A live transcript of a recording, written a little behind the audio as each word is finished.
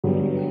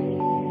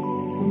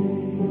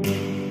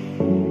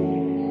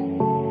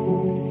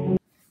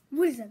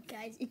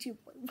guys, it's your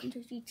boy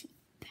WintersGT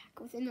back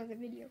with another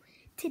video.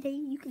 Today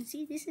you can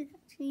see this is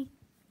actually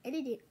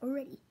edited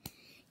already.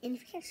 And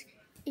if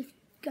you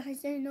guys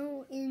didn't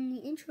know, in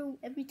the intro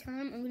every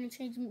time I'm gonna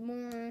change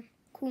more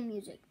cool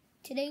music.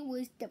 Today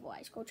was Devil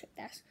Eyes, go check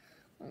that.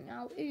 Well,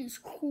 now it is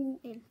cool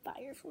and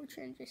fire for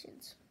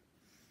transitions.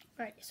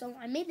 Alright, so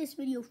I made this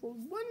video for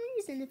one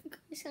reason. If you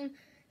guys can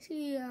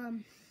see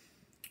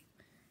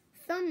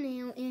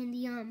thumbnail and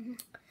the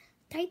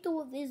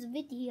title of this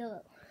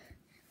video.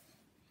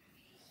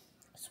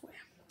 I swear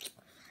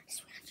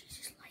on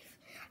Jesus' life.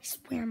 I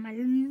swear on my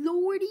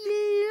Lordy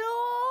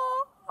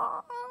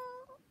Lord.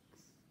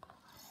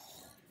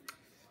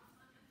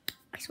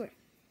 I swear.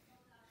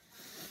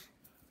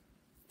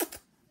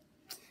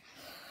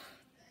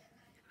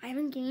 I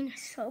haven't gained a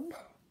sub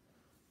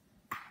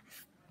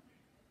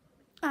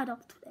at all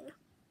today.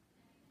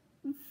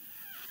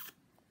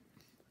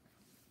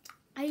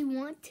 I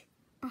want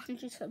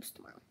 100 subs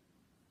tomorrow.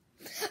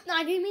 No,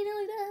 I didn't mean it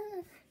like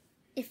that.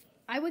 If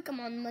I wake up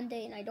on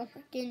Monday and I don't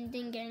get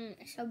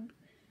a sub,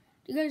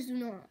 you guys do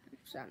know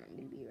it's not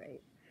gonna be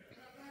right.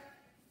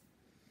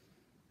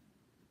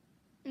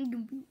 I'm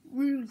gonna be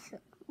really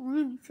sad.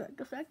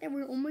 The fact that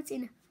we're almost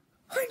in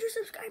 100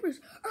 subscribers,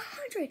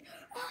 100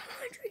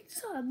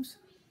 subs,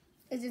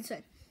 is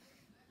insane.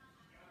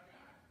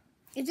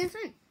 It's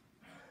insane.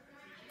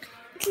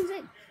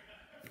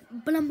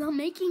 But I'm not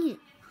making it.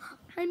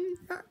 I'm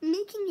not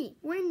making it.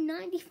 We're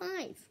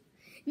 95.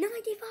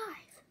 95.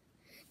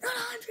 Not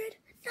 100.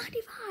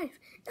 95.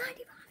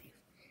 95.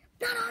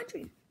 Not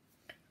 100.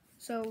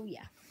 So,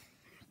 yeah.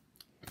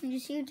 I'm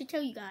just here to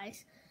tell you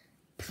guys,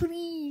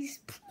 please,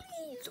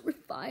 we're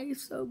 5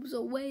 subs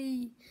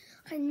away.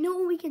 I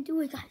know we can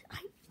do it, guys.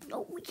 I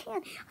know we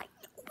can.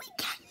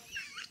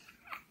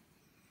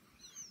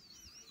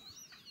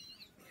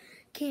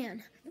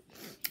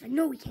 I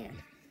know we can.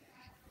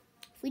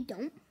 If we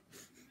don't,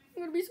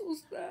 I'm gonna be so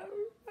sad.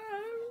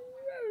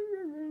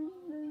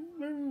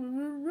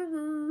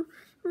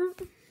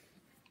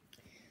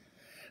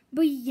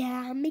 But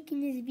yeah, I'm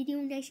making this video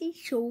nice and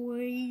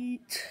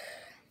short.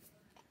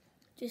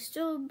 Just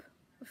we're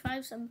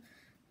 5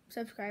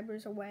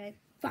 subscribers away.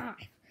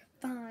 5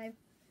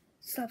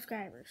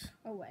 subscribers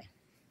away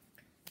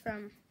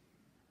from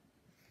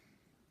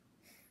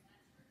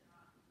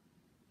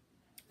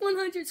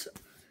 100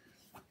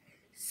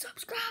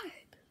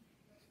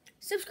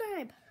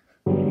 subscribe.